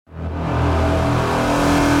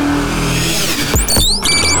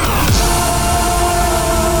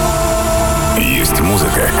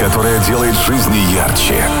музыка, которая делает жизнь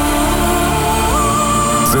ярче,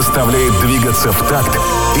 заставляет двигаться в такт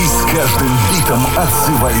и с каждым битом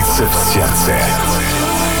отзывается в сердце.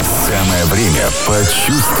 Самое время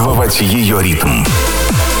почувствовать ее ритм.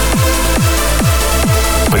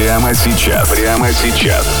 Прямо сейчас.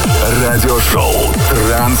 Радиошоу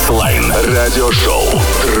TranceLine. Радиошоу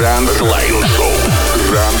TranceLine.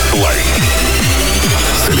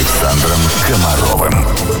 С Александром Комаровым.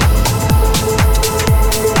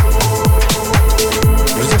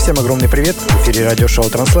 Друзья, всем огромный привет. В эфире радиошоу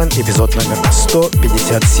TranceLine, эпизод номер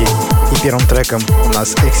 157. И первым треком у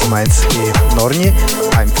нас Eximinds и Norni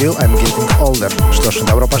I Feel I'm Getting Older. Что ж,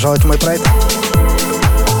 добро пожаловать в мой прайд.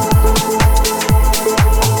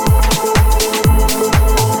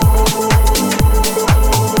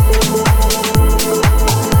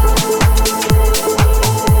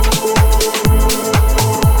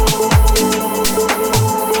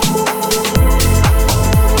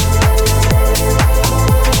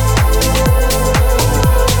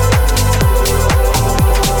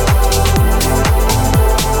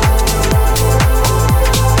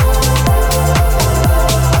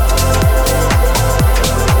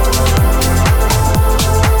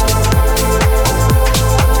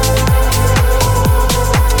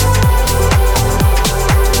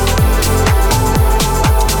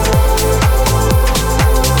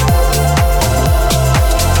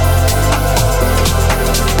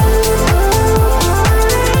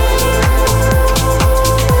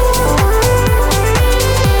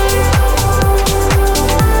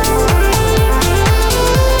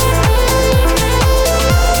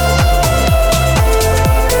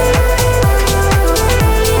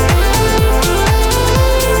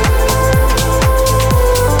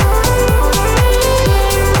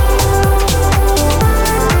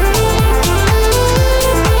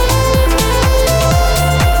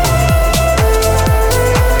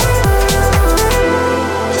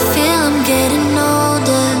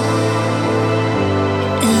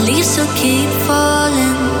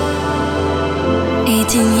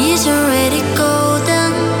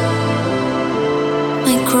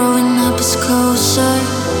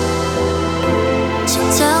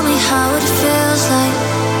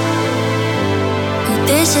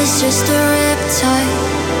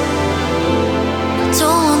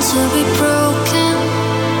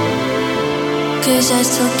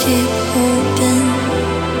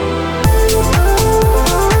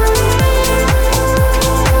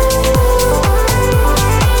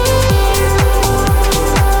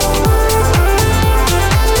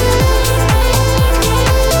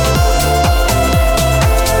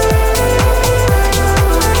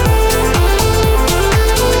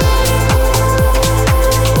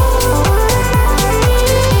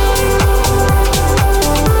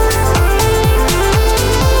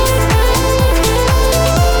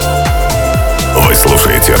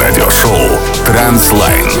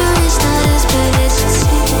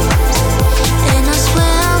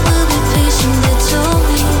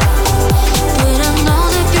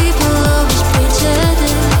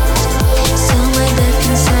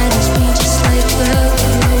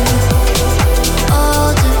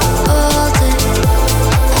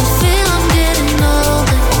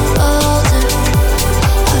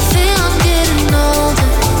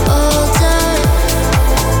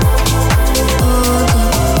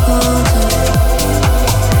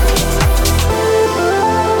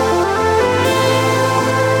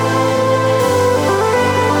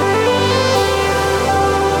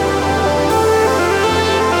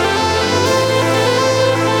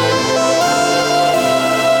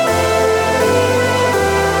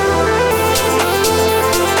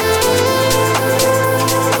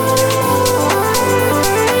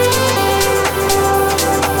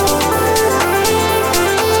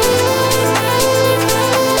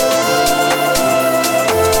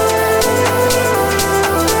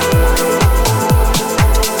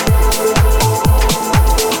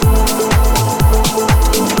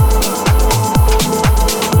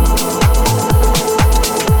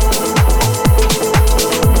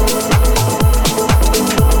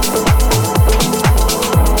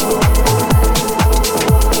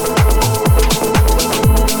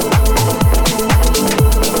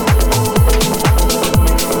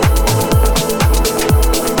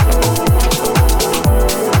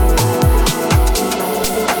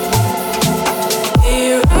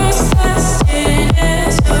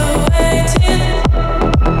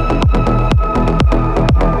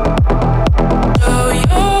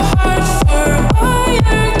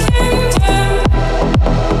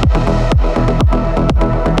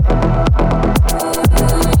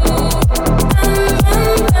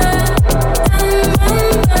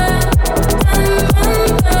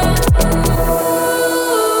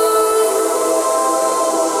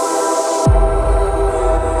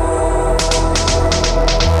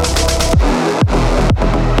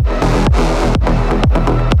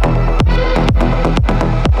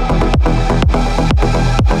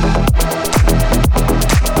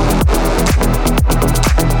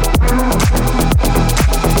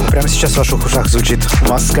 Прямо сейчас в ваших ушах звучит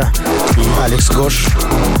VASSCA и Алекс Гош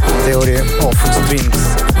Theory of Strings.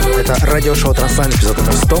 Это радиошоу TranceLine, эпизод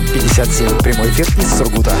номер 157, прямой эфир из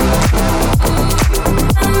Сургута.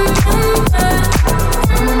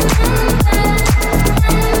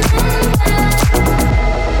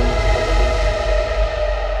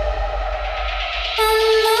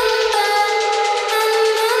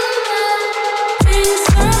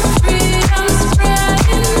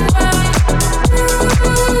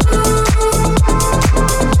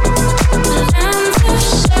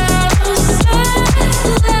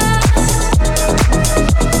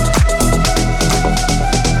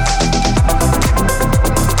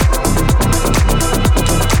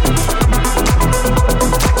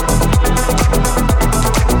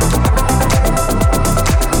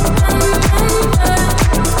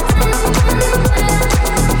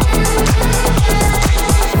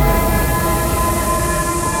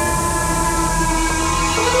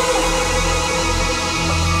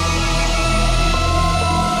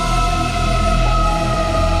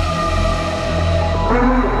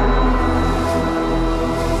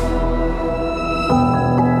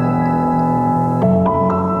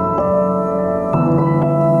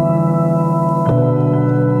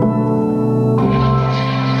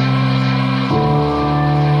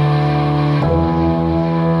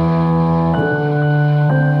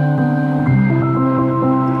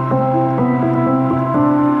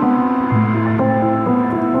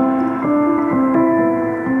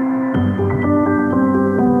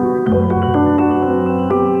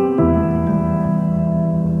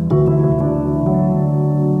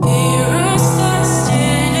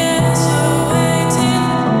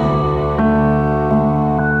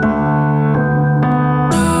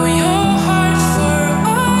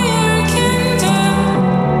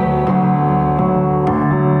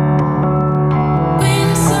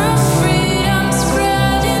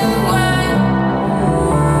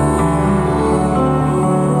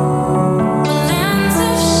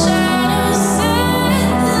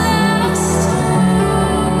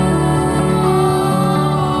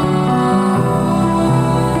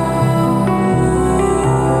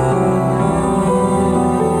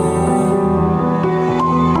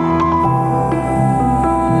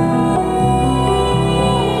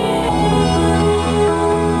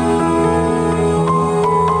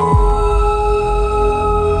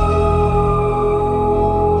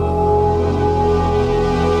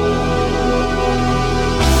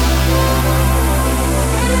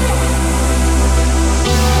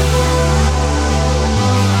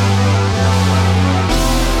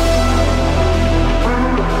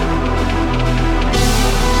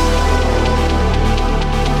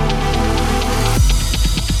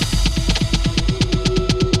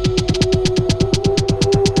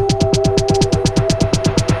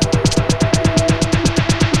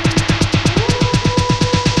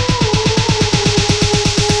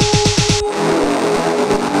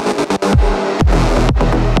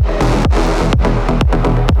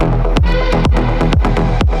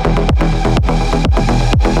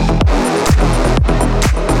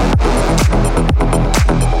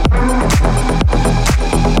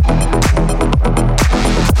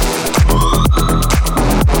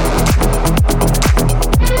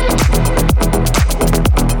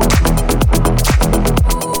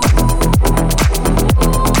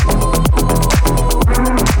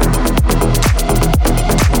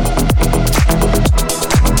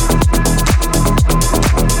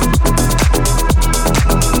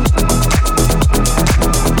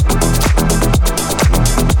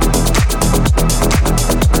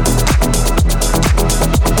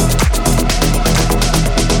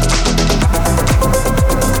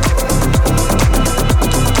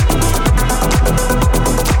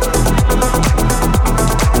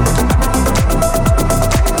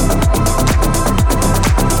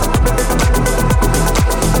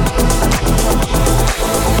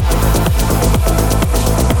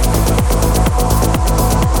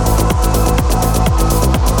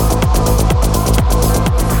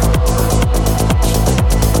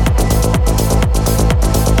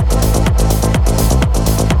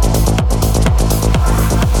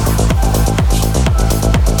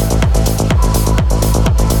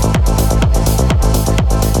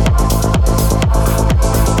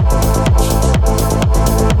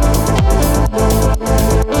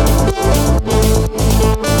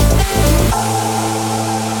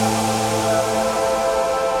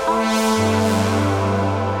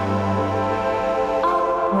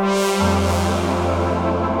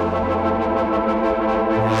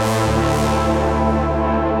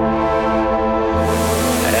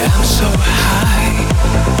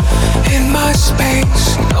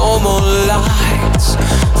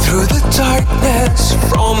 darkness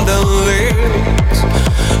from the lips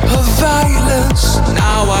of violence.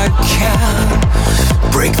 Now I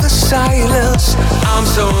can break the silence. I'm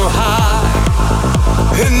so high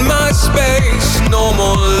in my space, no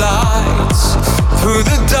more lights. Through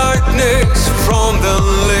the darkness from the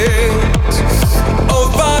lips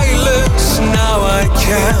of violence. Now I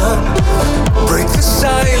can break the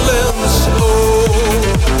silence. Oh,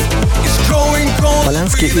 it's growing cold.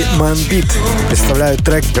 Полански и Maanbeat представляют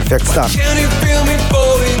трек Perfect Star. Can you feel me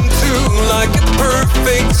falling too like a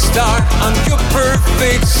perfect star? I'm your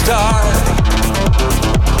perfect star.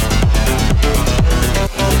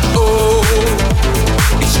 Oh,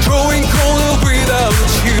 it's growing colder without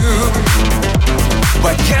you.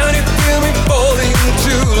 Why can't you feel me falling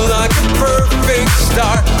too like a perfect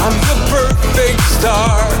star? I'm your perfect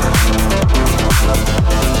star.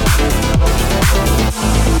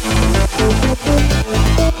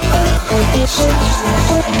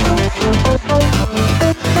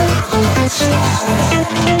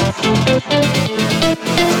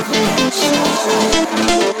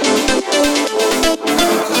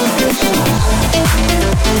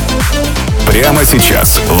 Прямо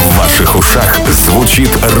сейчас в ваших ушах звучит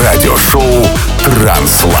радиошоу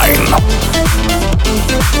TranceLine.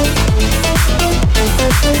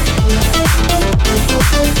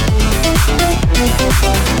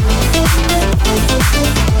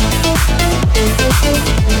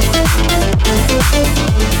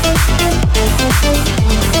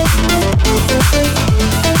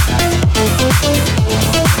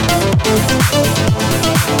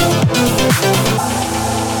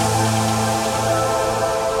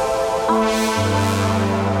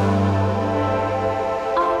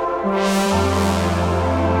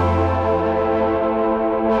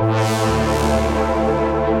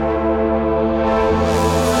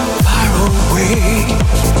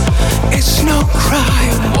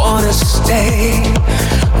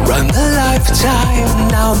 Run the lifetime,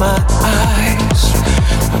 now my eyes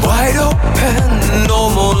wide open, no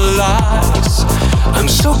more lies. I'm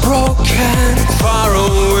so broken, far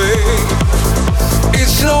away.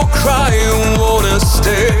 It's no cry, you wanna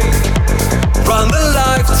stay. Run the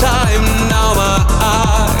lifetime, now my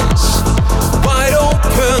eyes wide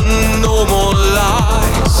open, no more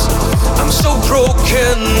lies. I'm so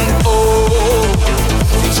broken, oh,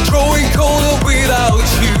 it's growing colder without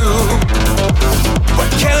you. Why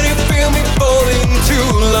can't you feel me falling too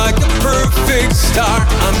like a perfect star?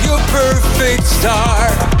 I'm your perfect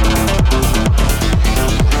star.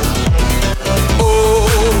 Oh,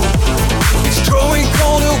 it's growing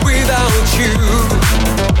colder without you.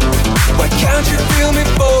 Why can't you feel me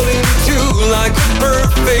falling too like a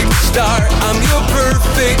perfect star? I'm your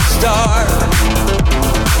perfect star.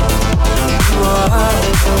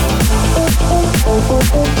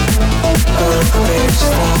 Perfect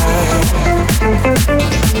star.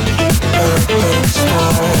 Perfect star. Perfect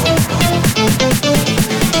star.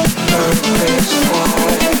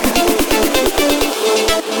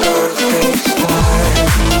 Perfect star.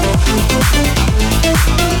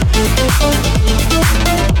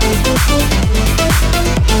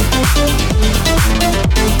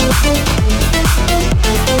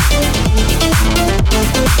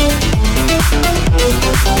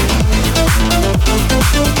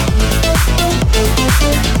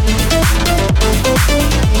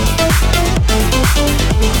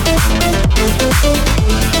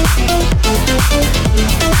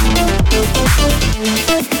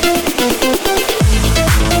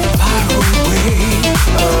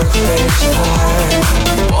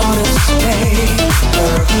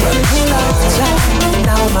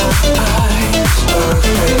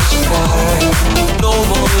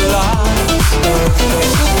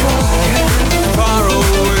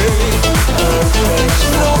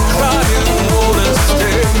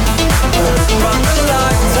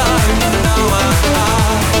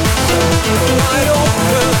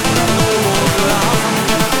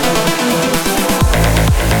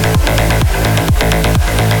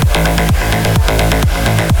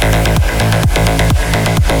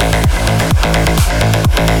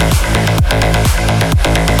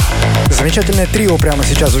 Замечательное трио прямо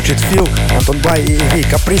сейчас звучит. Фил, Антон и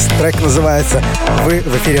Caprice. Трек называется «Вы»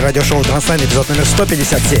 в эфире радиошоу TranceLine, эпизод номер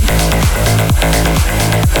 157.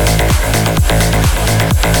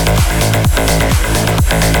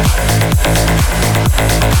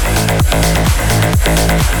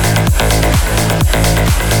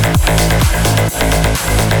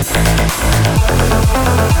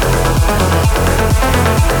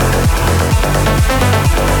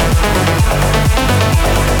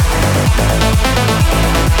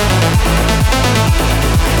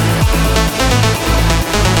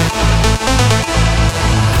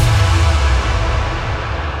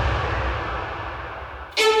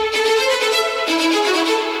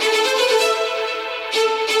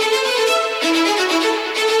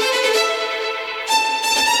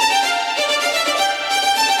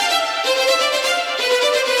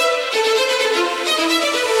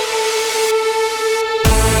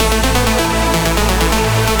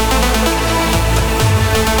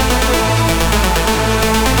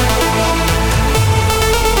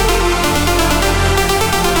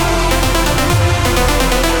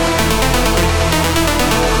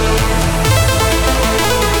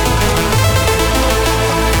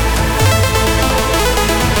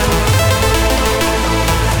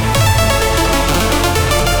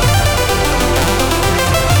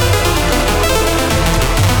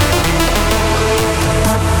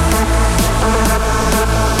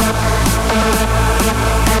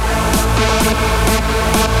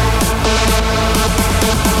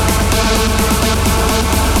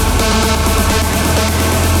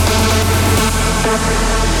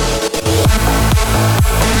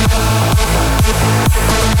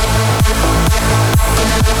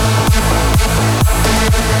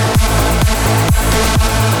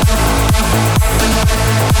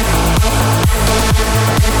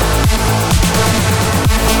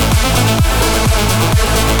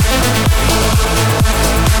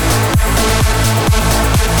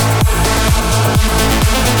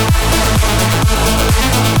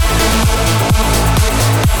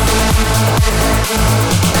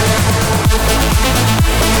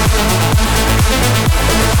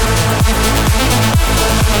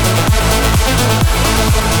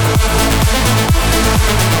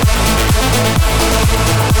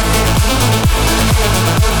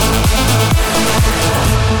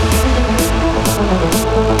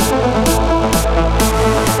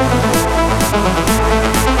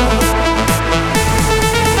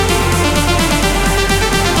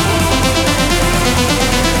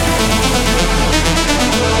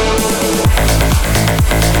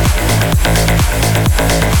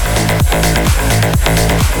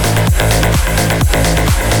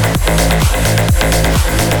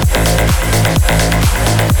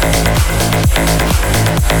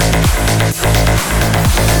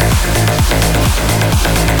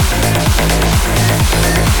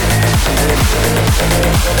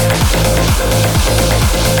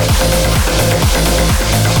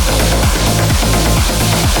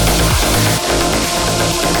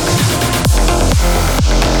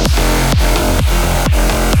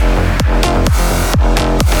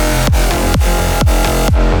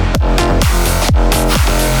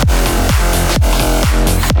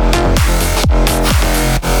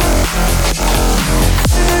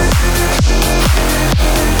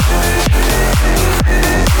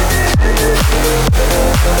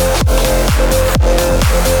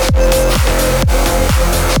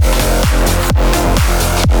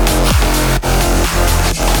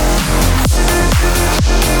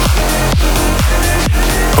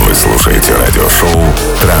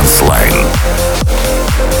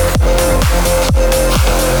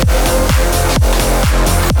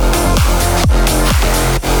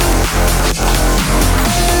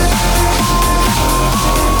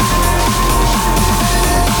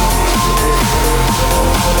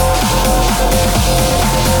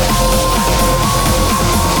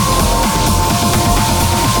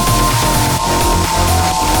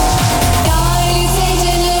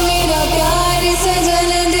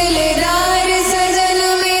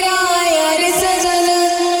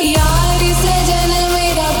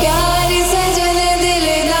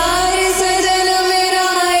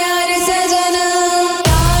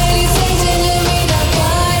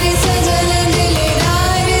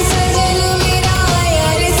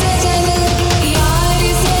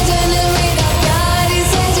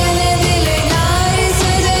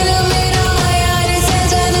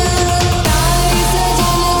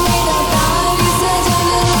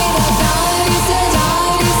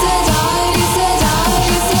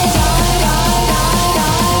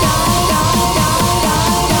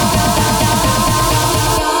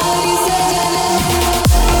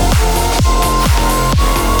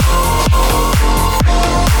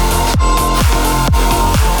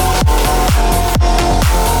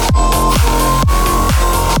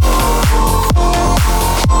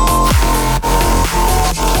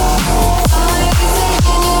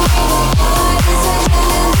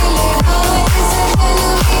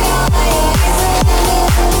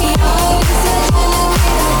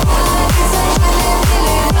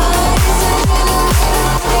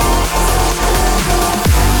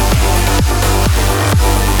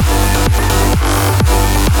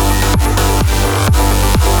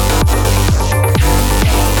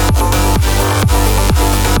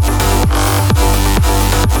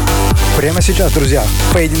 Прямо сейчас, друзья,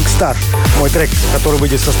 Fading Star, мой трек, который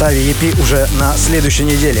выйдет в составе EP уже на следующей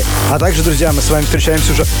неделе. А также, друзья, мы с вами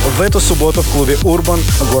встречаемся уже в эту субботу в клубе Urban,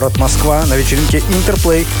 город Москва, на вечеринке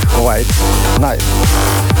Interplay White Night.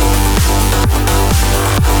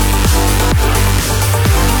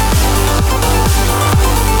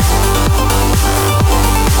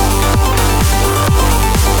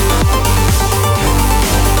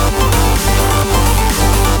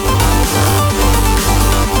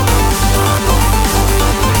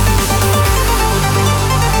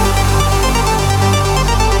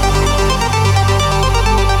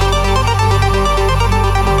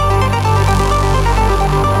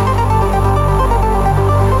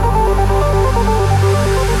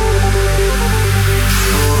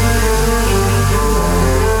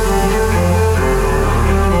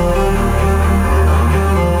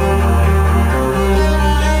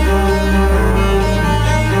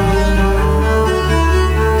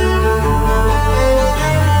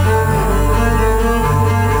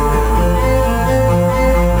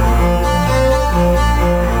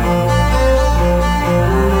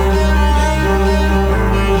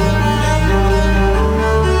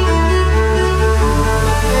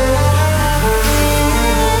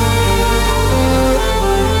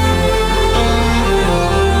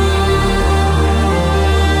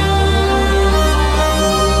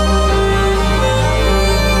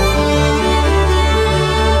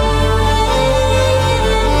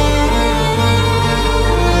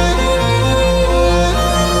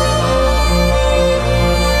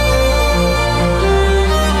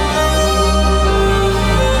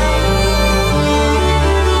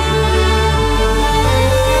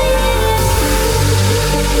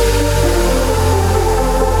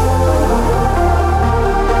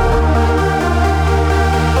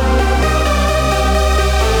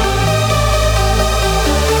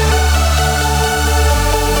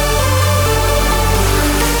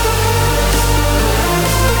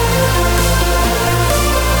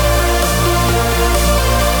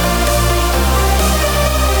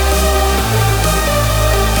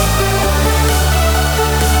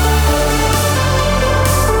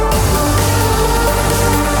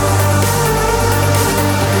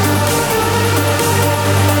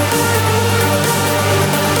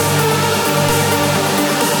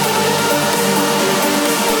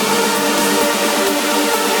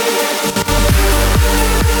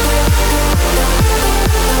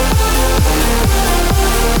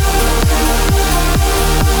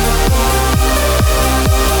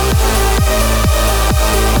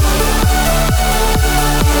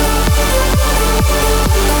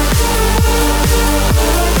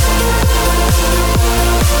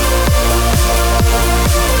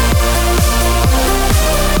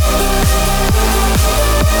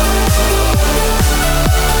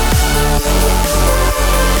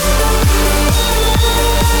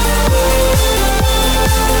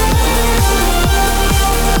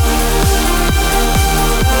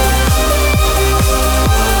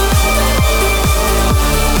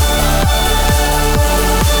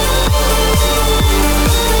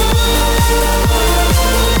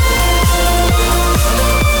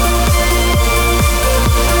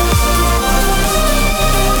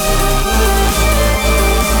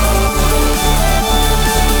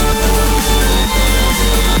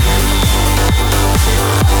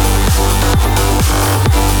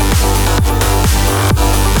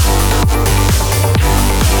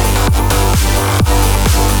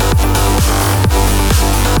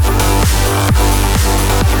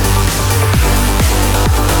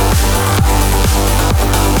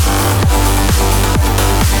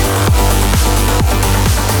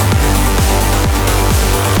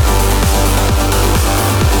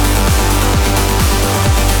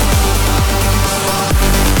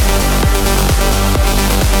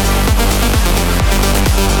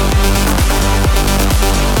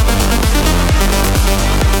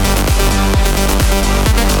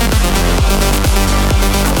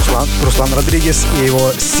 Радriges и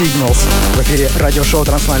его Signals. В эфире радиошоу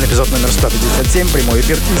TranceLine, эпизод номер 157, прямой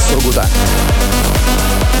эфир из Сургута.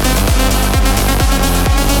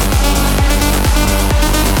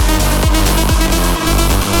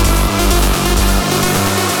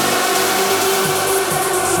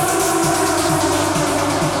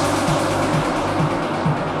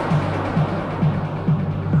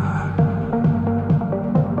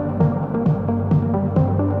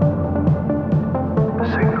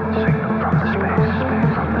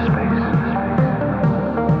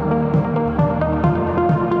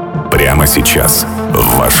 Прямо сейчас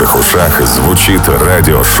в ваших ушах звучит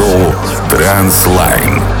радиошоу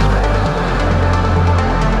TranceLine.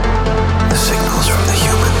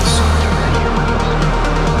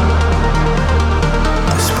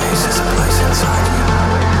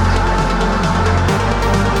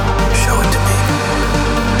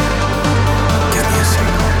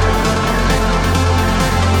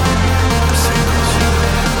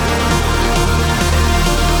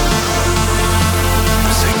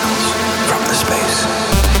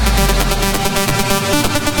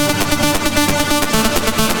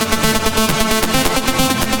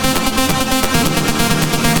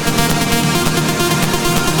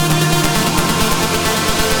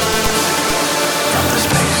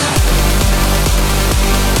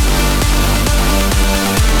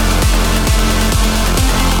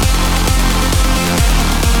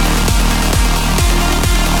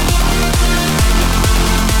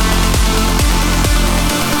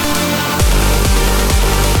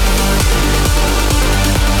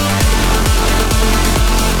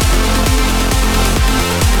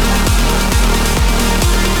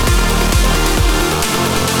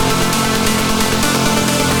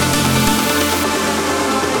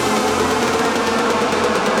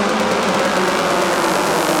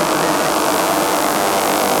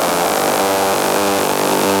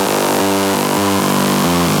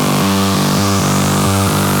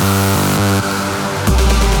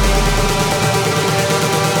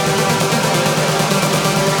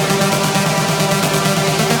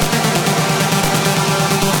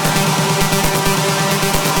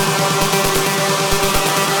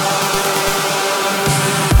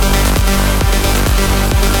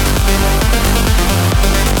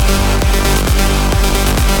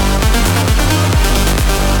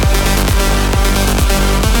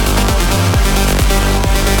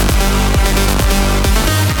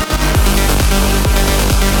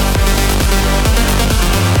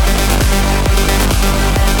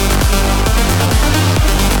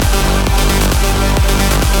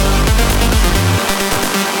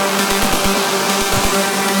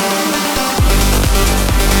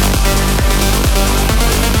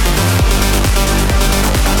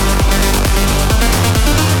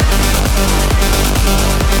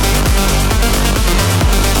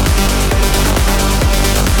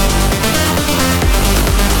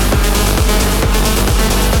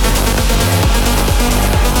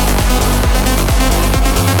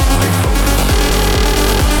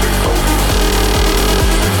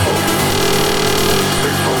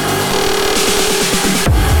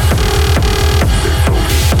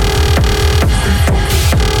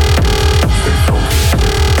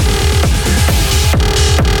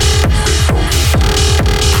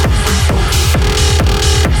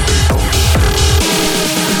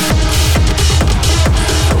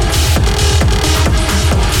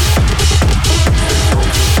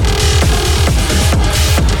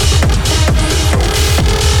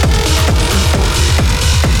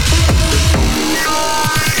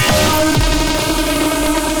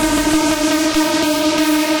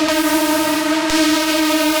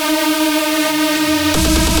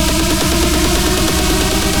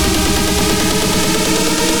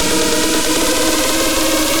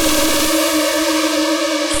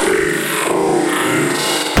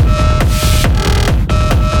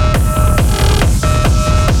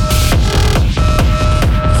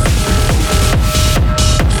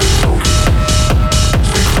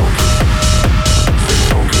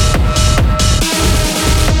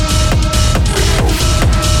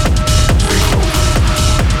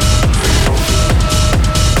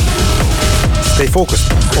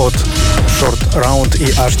 Focused от ShortRound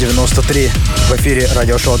и H93 в эфире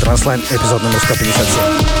радиошоу TranceLine, эпизод номер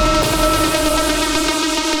 157.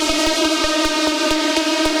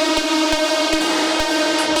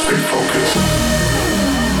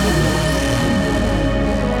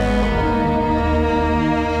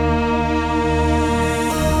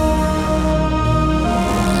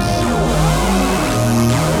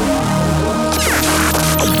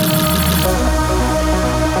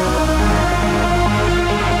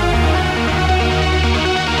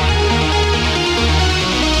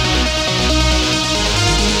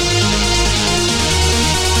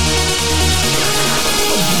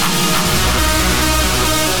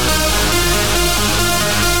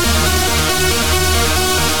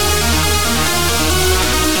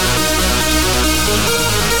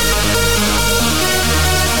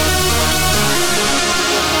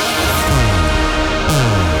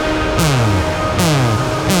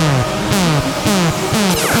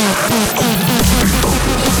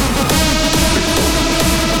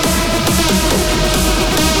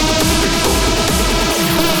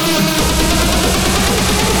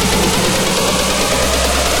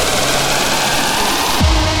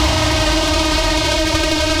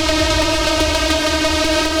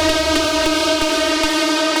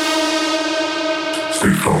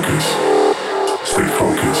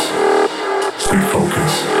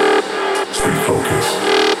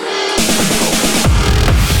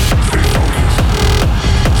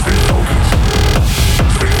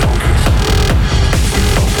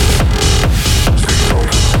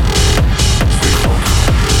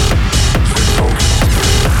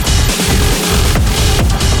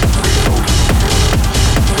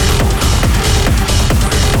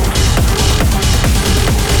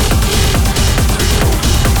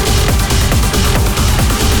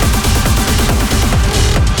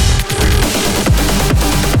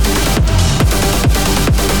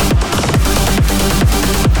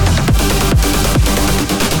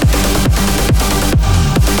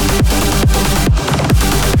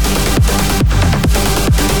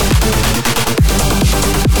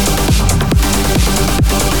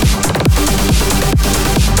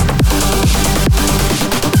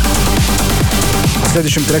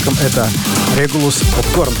 Следующим треком это Regulus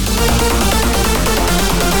Popcorn.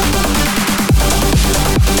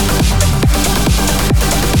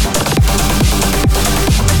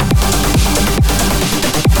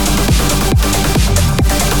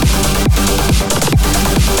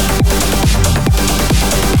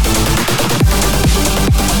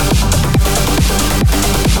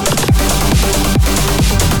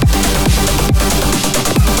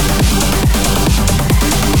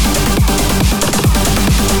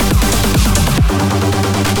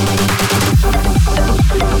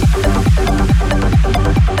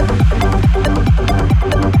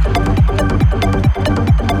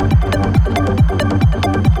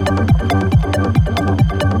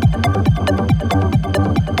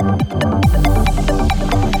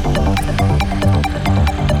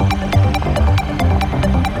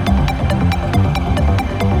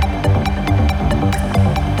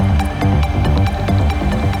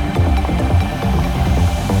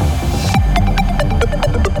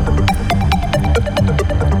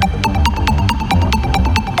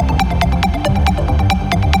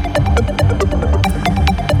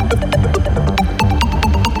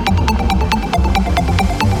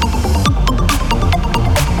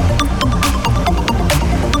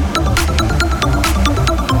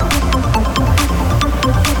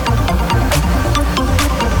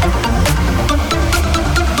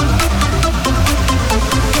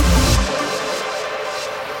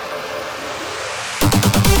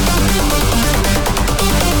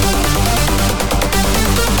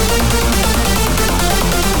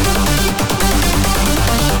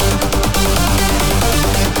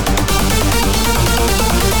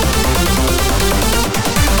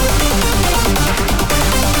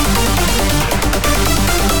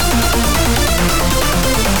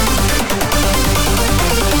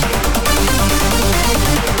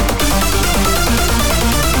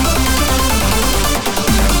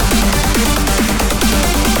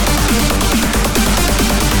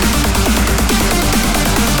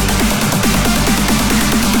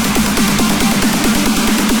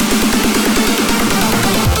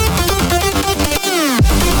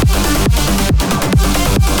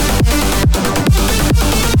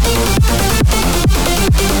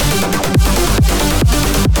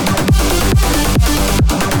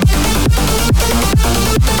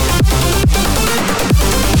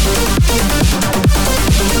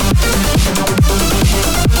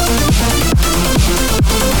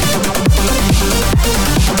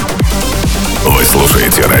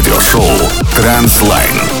 радиошоу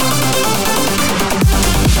TranceLine.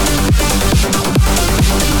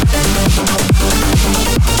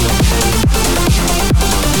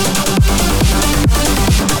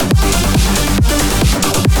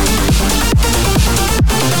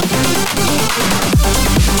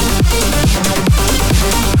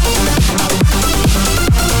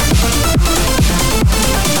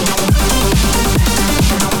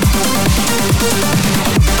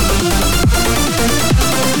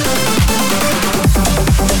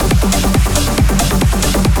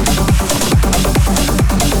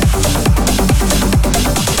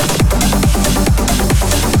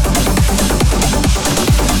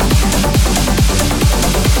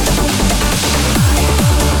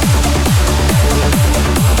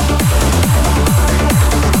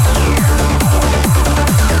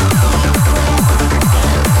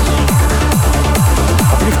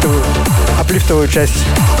 Вторую часть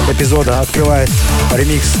эпизода открывает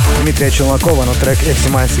ремикс Дмитрия Челнокова на трек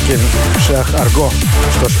Eximinds и Shiah Argos.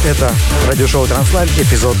 Что ж, это радиошоу TranceLine,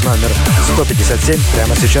 эпизод номер 157.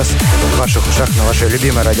 Прямо сейчас в ваших ушах на вашей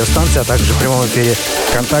любимой радиостанции, а также в прямом эфире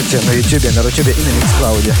ВКонтакте, на Ютубе, на Рутюбе и на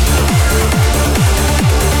Миксклауде.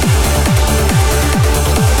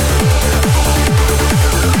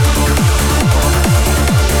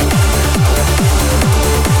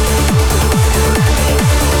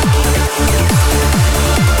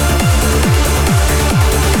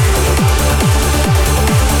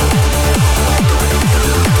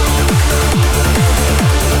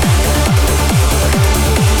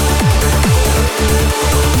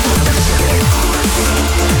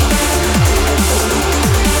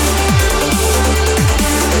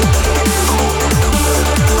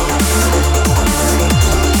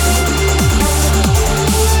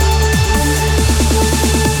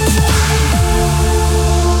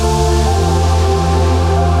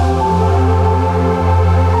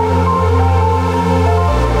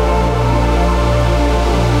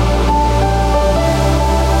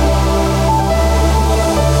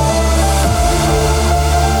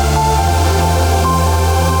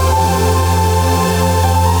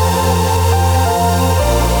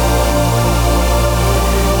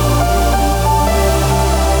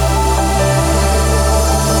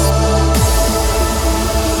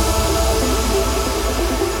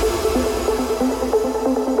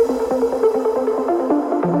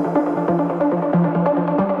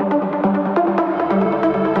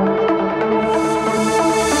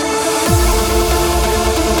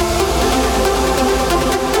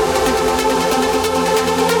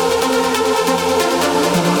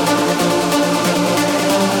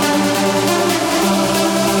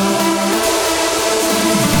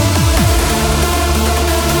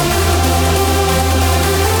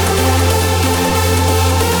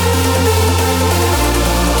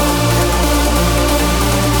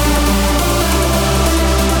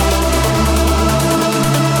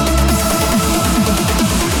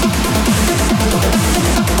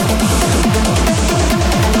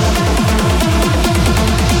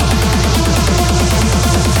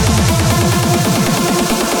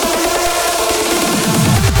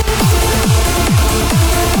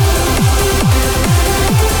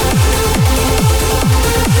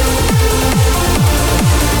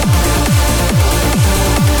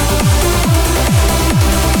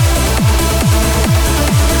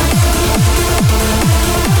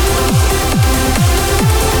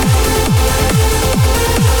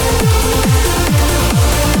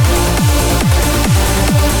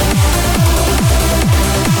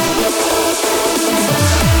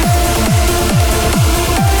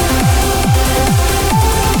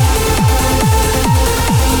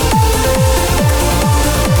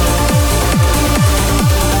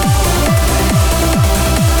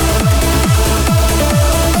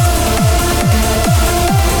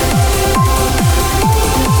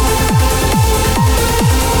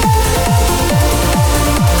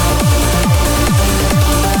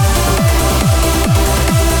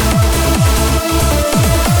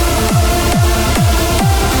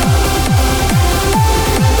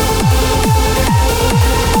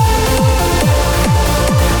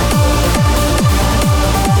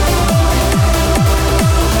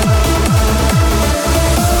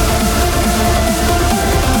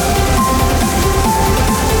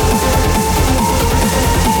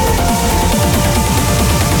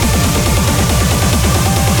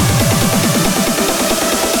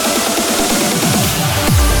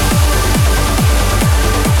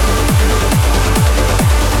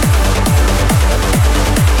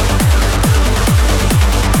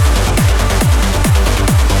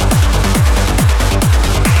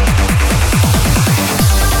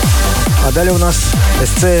 А далее у нас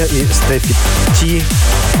Escea и Steffi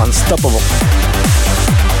Unstoppable.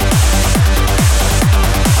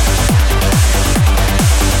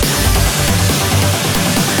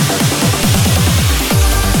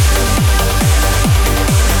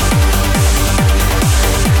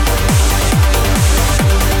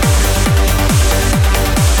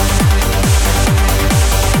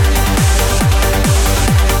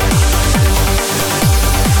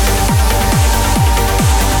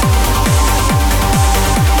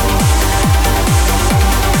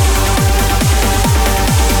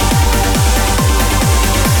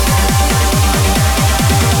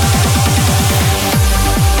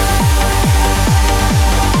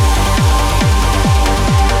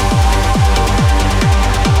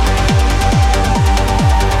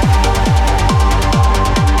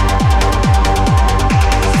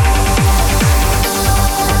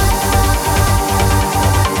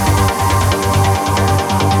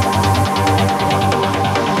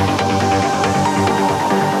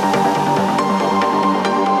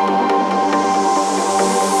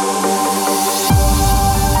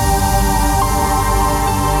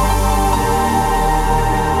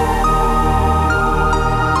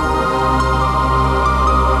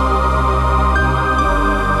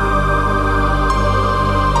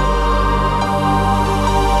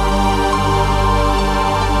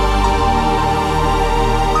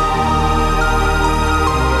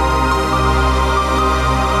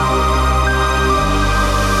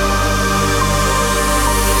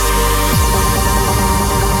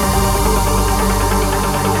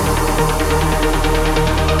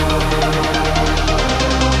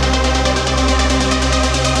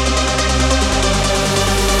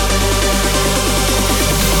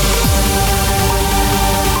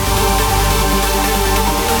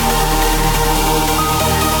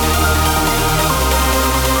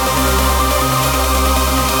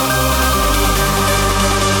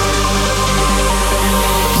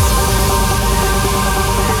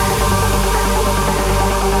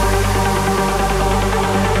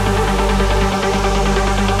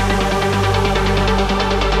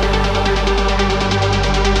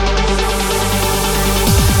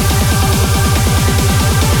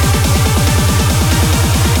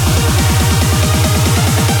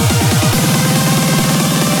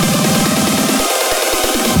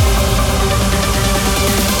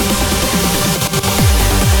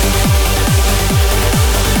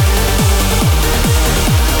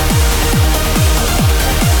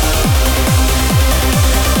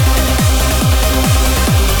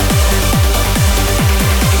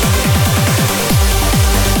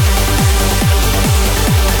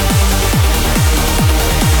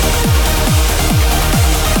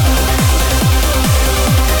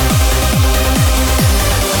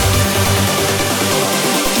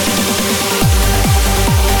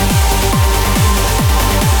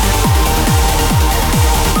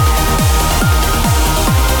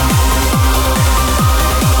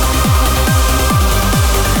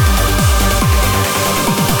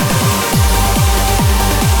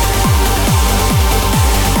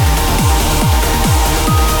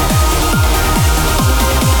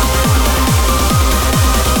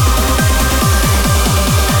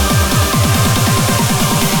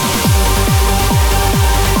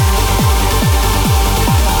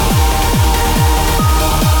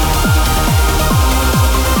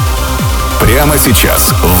 Прямо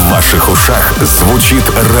сейчас в ваших ушах звучит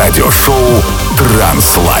радиошоу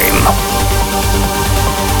TranceLine.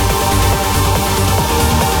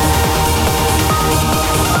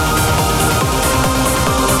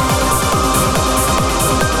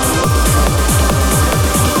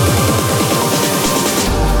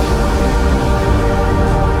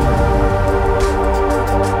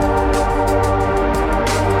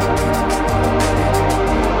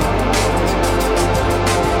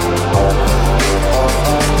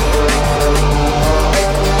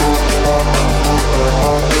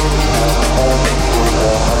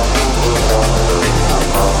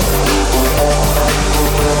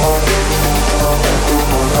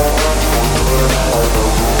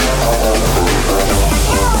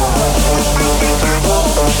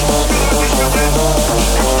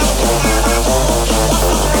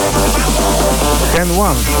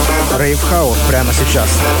 Rave House прямо сейчас.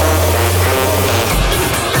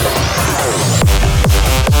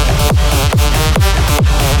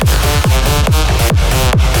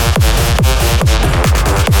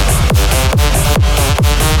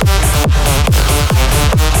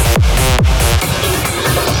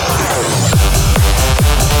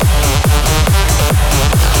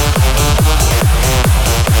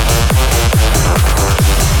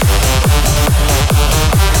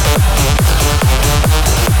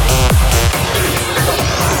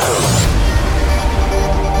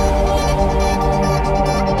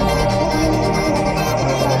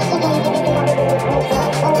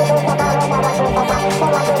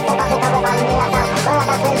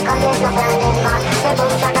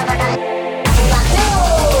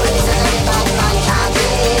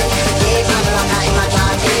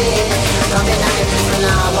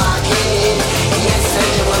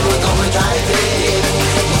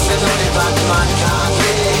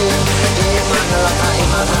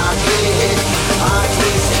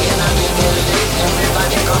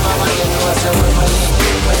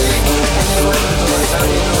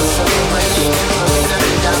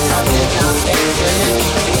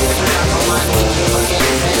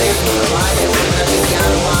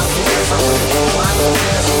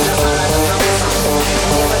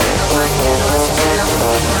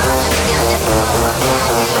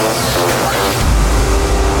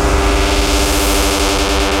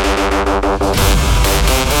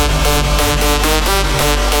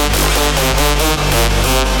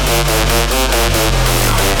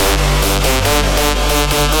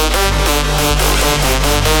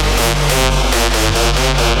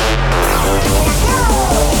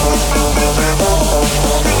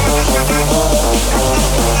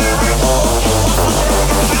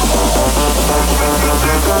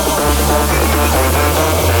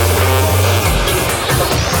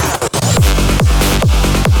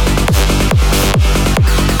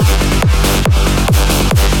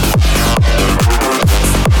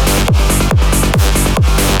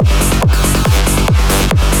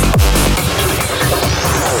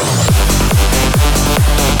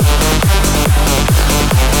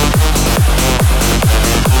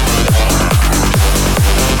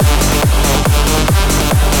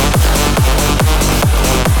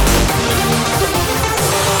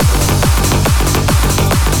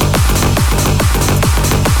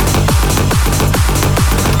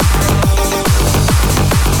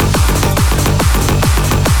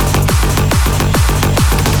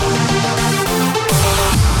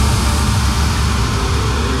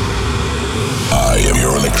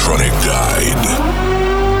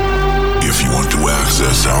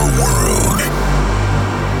 world,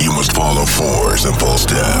 you must follow 4 simple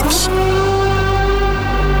steps.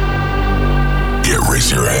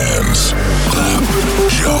 Raise your hands. Clap,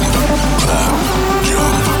 jump, clap,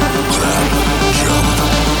 jump, clap, jump,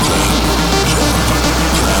 clap, jump,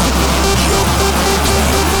 clap, jump,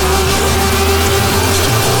 clap,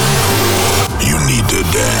 jump. You need to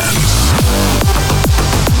dance.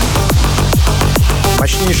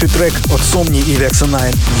 Мощнейший трек от Somnia и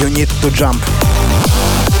Eximinds You Need to Jump.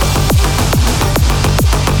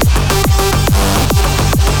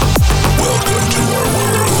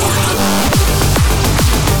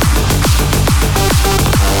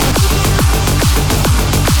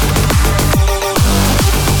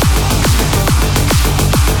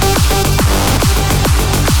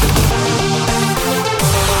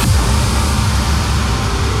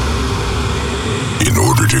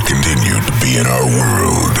 To continue to be in our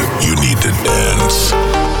world, you need to dance.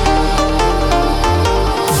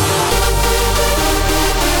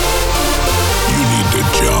 You need to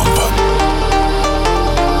jump.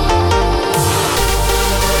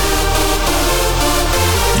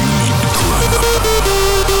 You need to clap.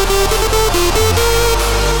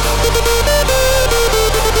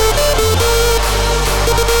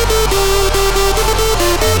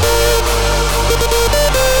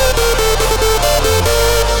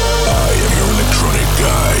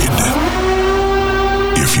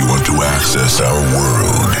 If you want to access our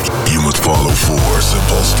world, you must follow 4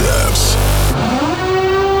 simple steps.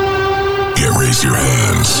 Raise your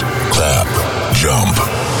hands, clap, jump,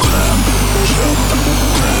 clap, jump,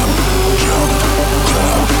 clap, jump, clap, jump,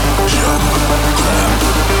 clap, jump, clap,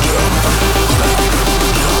 jump, clap, jump.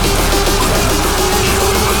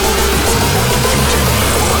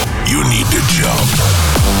 You need to jump.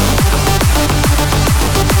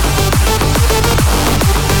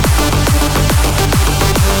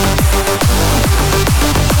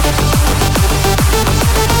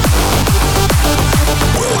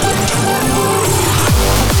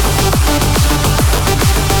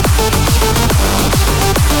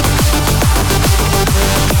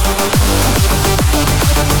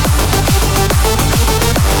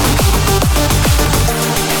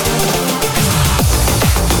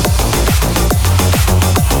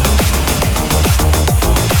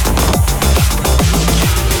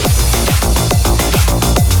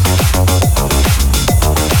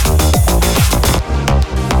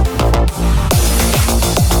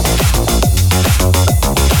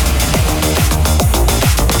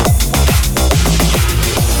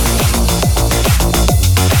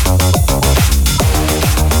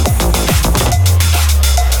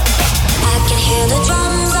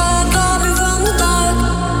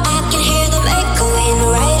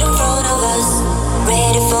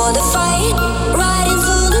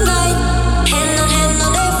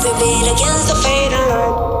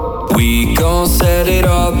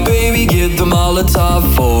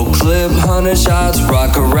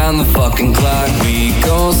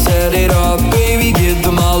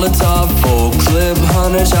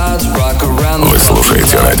 Вы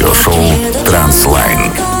слушаете радиошоу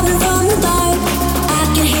TranceLine.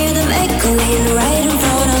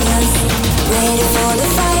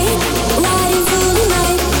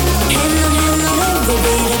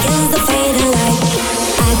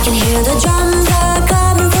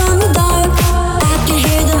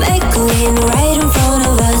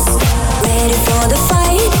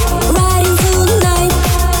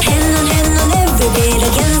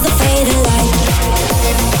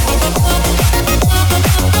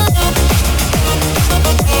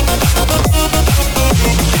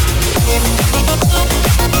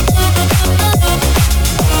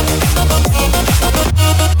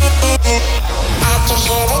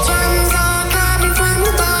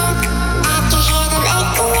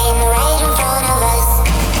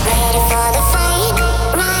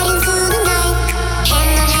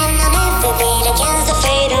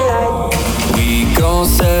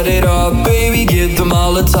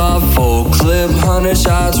 Molotov, full clip, 100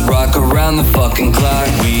 shots, rock around the fucking clock.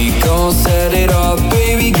 We gon' set it up,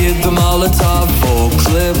 baby, get the Molotov, full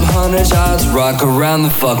clip, 100 shots, rock around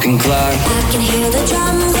the fucking clock. I can hear the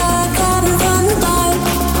drums are coming from the dark.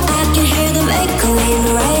 I can hear them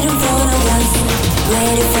echoing right in front of us.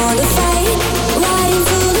 Ready for the fight, right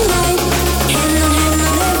into the night. Hand on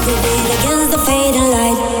every beat against the fading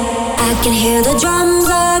light. I can hear the drums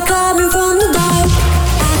are coming from the dark.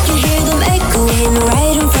 I can hear them echoing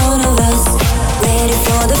right in front of us. Ready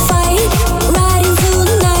for the fight, right into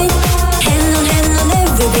the night. Hand on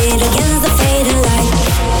every beat against the fading light.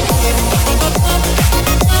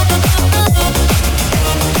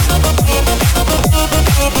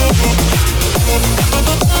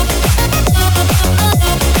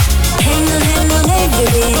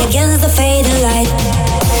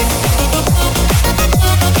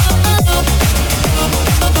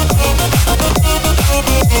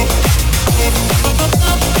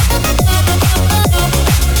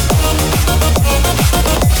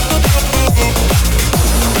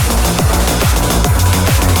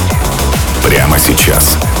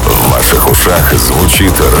 ушах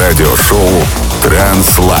звучит радиошоу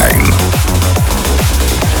TranceLine.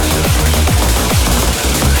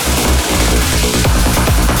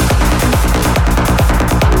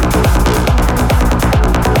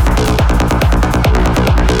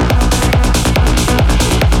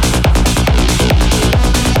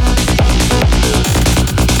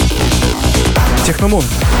 Technomoon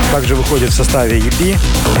также выходит в составе EP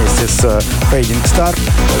вместе с Fading Star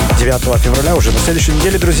 9 февраля, уже на следующей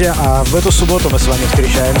неделе, друзья. А в эту субботу мы с вами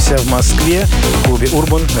встречаемся в Москве в клубе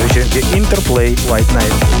Urban на вечеринке Interplay White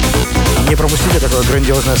Night. Не пропустите такое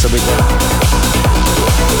грандиозное событие.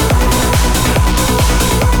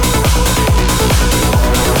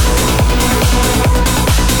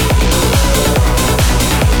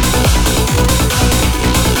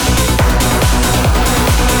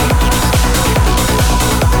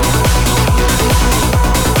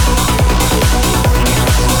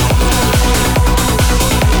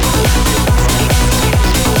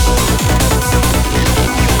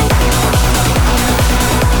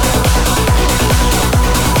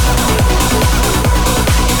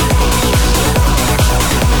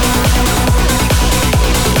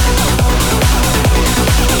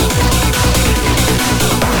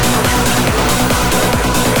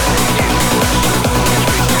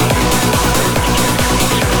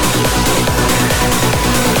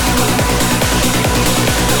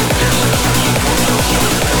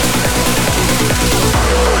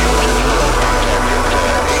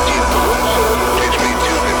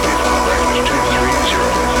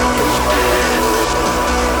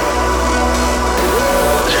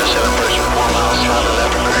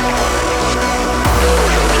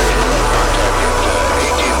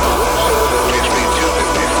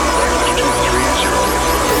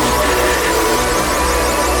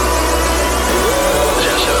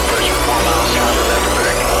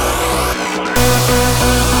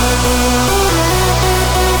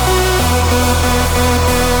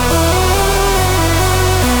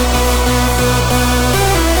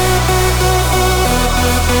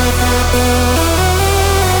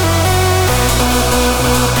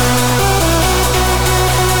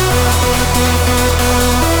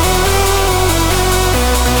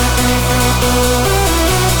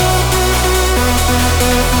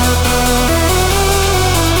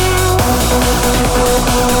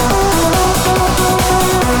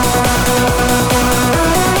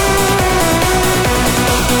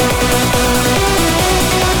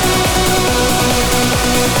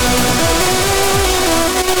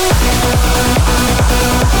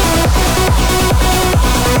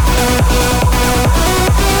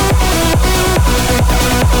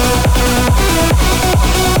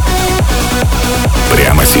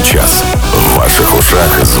 Сейчас в ваших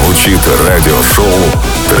ушах звучит радиошоу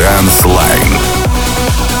TranceLine.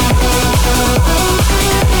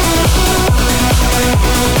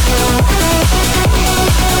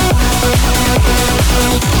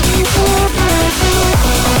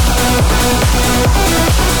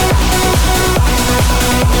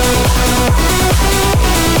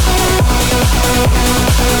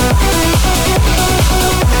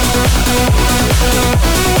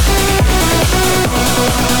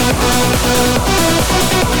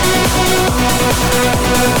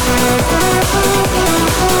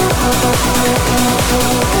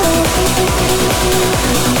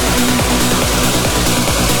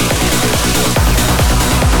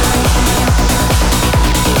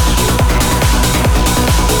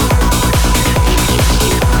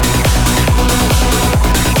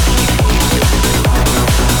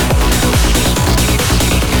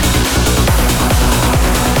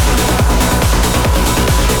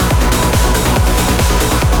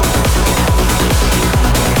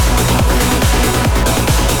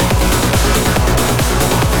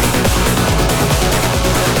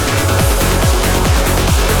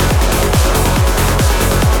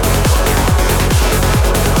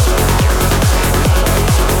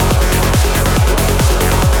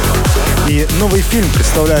 Новый фильм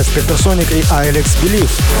представляют Spectorsonic и Alex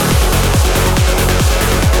Believe.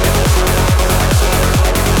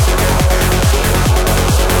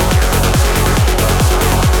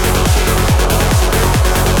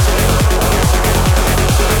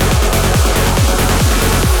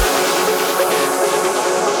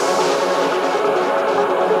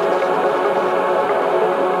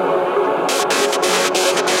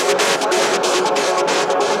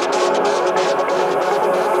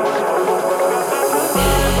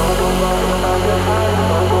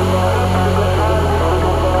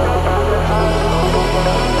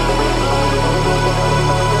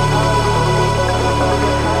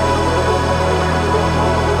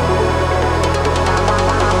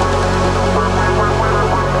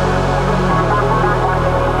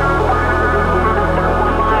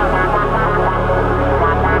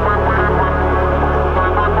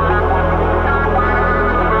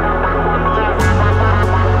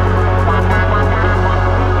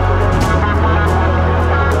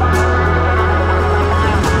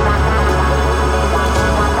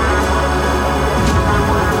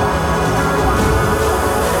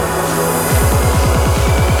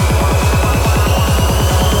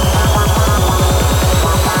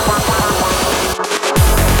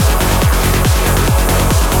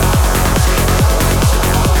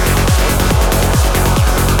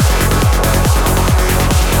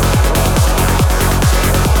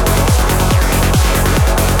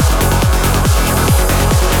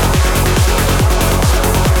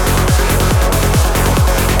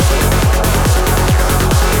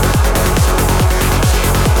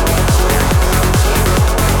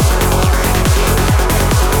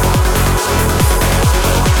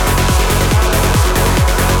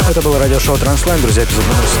 Это было радиошоу TranceLine, друзья, эпизод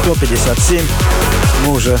номер 157.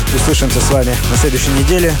 Мы уже услышимся с вами на следующей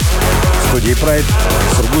неделе в студии Pride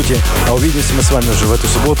в Сургуте. А увидимся мы с вами уже в эту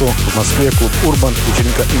субботу в Москве, клуб Urban,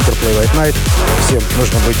 вечеринка Interplay White Night. Всем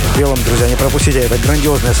нужно быть в белом, друзья, не пропустите это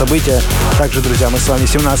грандиозное событие. Также, друзья, мы с вами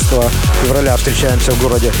 17 февраля встречаемся в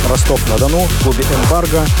городе Ростов-на-Дону в клубе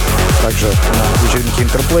Эмбарго, также на вечеринке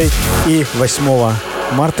Interplay. И 8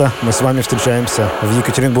 марта мы с вами встречаемся в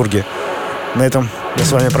Екатеринбурге. На этом я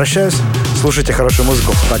с вами прощаюсь. Слушайте хорошую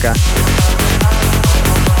музыку. Пока.